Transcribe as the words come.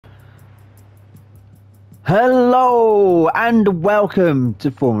Hello and welcome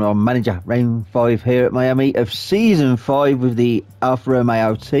to Formula One Manager Round 5 here at Miami of Season 5 with the Alpha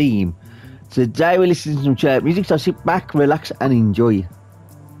Romeo team. Today we're listening to some chirp music, so sit back, relax and enjoy.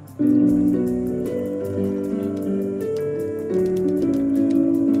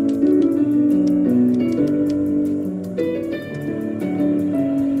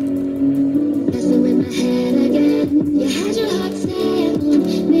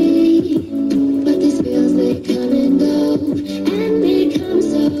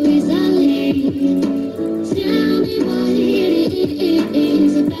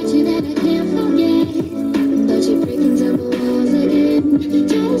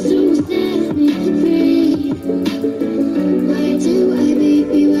 Don't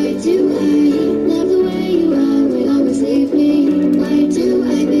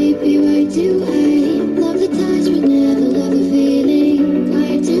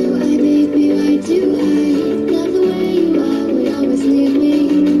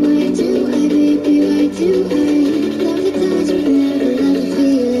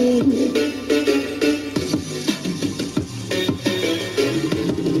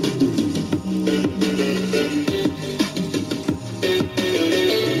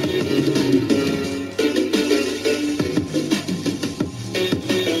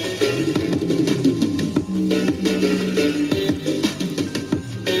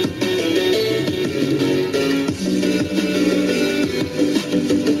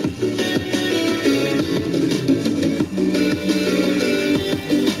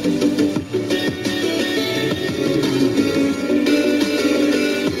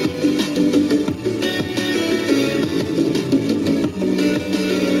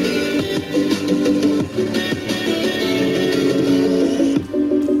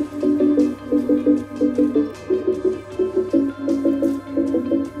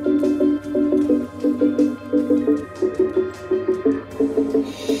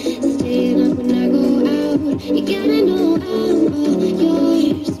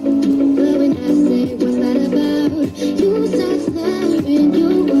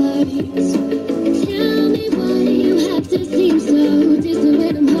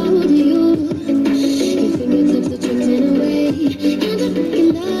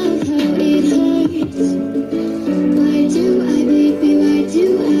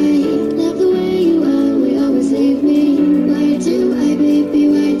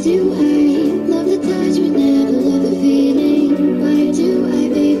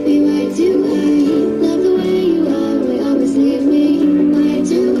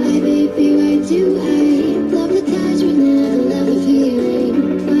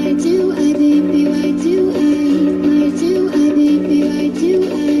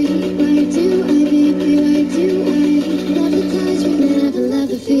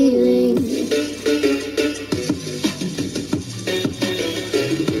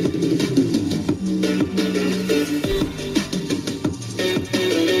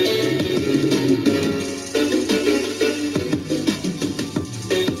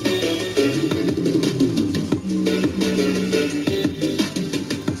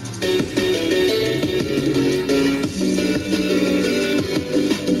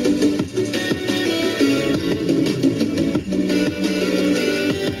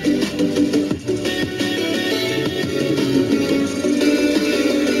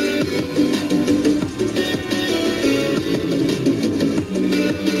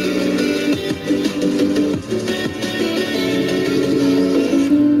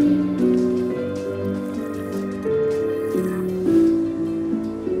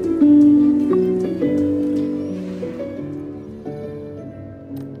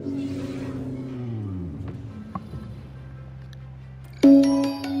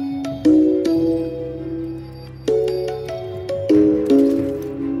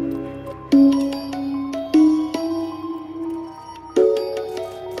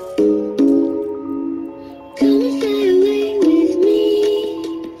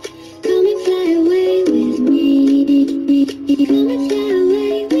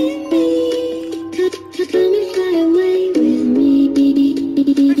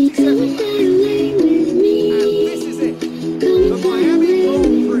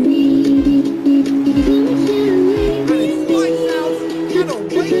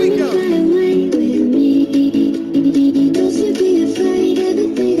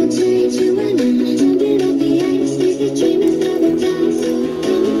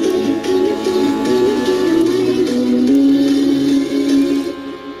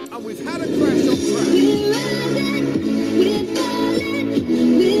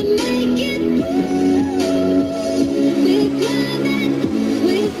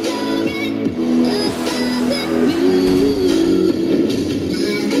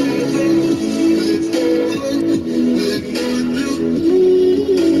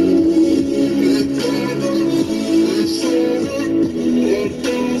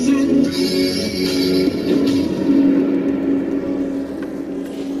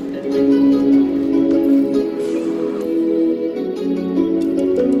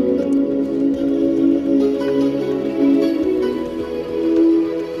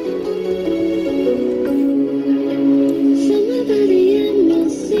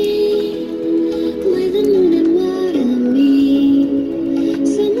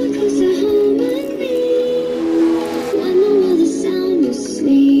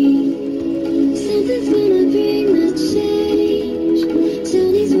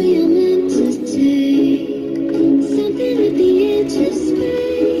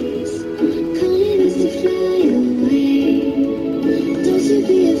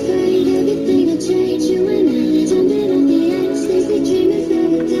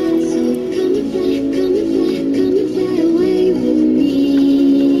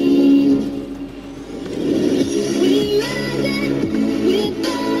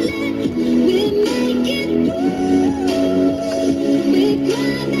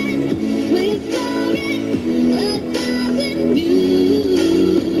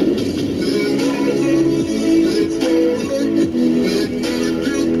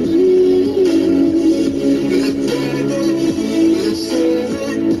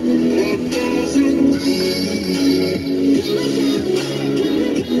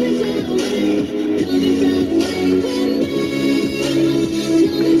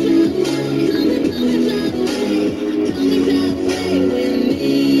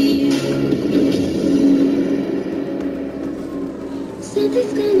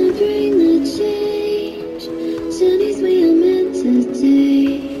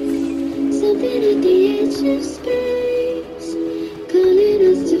of space, calling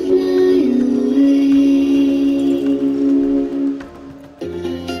us to fly away.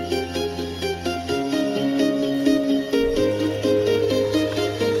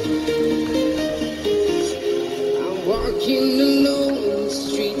 I'm walking alone, the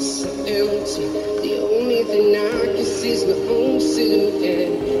streets are empty. The only thing I can see is my own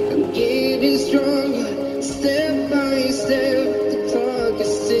silhouette. I'm getting stronger, step by step. The clock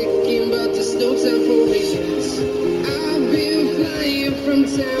is ticking, but there's no time for patience. I've been flying from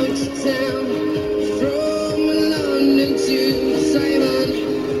town to town, from London to Taiwan.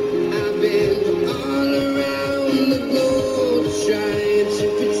 I've been all around the globe trying to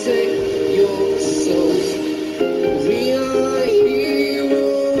protect your soul. We are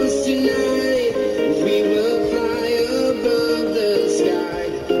heroes tonight. We will fly above the sky.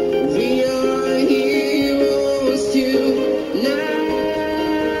 We are heroes tonight.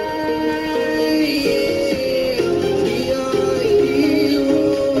 Yeah. We are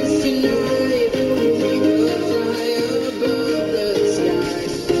heroes tonight. We will fly above the sky.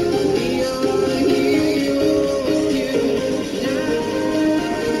 We are heroes tonight.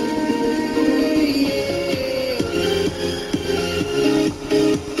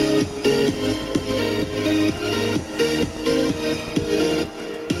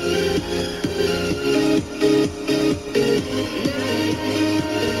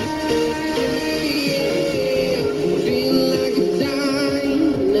 Feel like a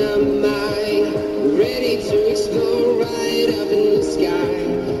dynamite, ready to explode right up in the sky.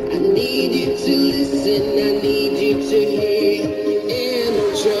 I need you to listen, I need you to hear, and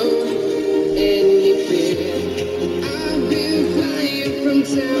don't show any fear. I've been flying from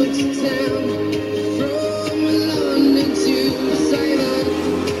town to town, from London to Taiwan.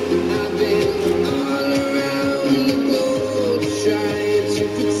 I've been all around the globe trying to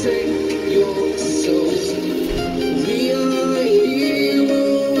protect your soul. We are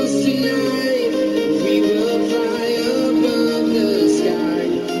heroes tonight. We will fly above the sky.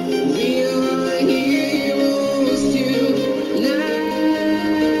 We are heroes tonight.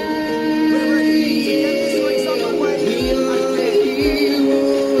 We are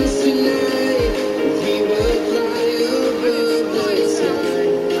heroes tonight. We will fly above the sky.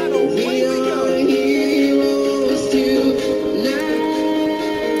 We are heroes tonight.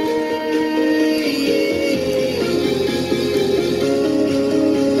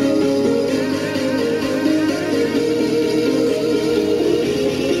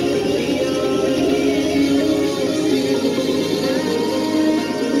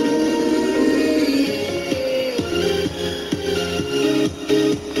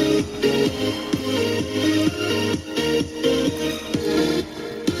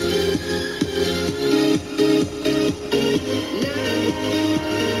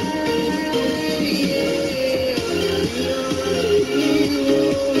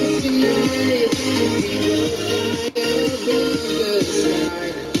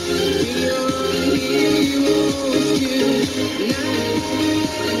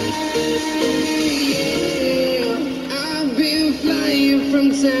 I've been flying from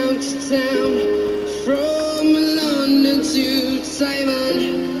town to town, from London to Taiwan.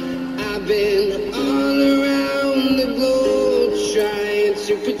 I've been all around the globe trying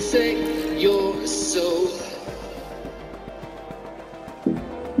to protect your soul.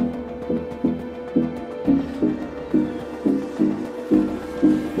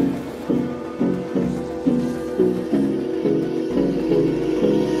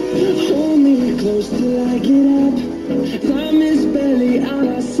 Hold me close till I get up. Time is barely on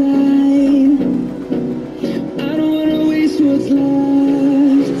our side. I don't wanna waste what's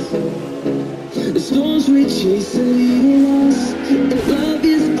left. The storms we chase are leading us, and love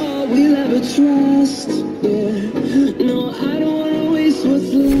is all we'll ever trust. Yeah, no, I don't wanna waste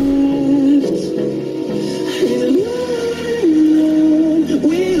what's left. And on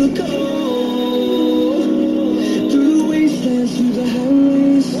we'll go, through the wastelands, through the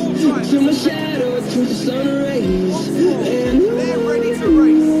highways, till my shadow turns to sun rays. And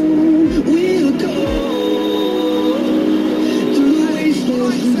we'll go, through the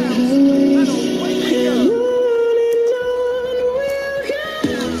wastelands, through the highways, and on we'll go.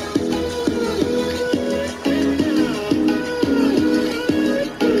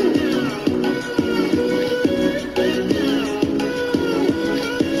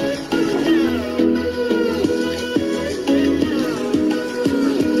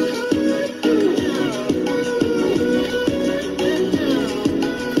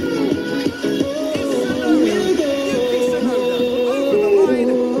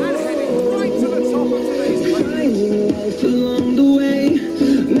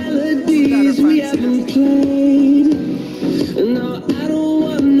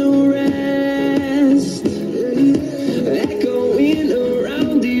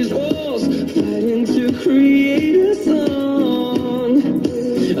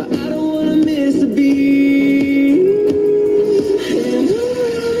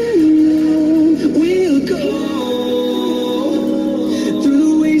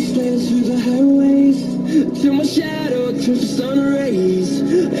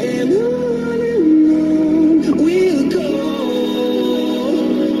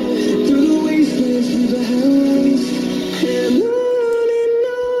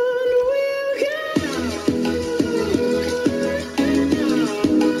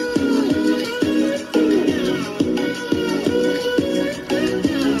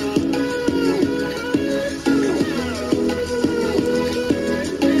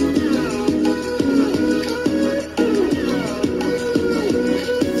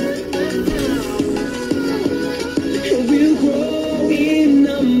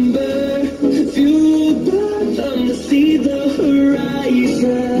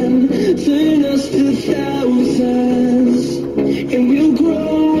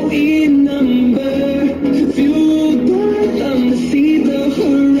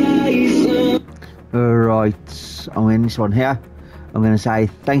 I'm going to end this one here. I'm going to say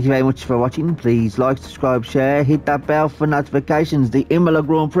thank you very much for watching. Please like, subscribe, share, hit that bell for notifications. The Imola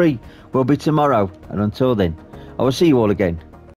Grand Prix will be tomorrow. And until then, I will see you all again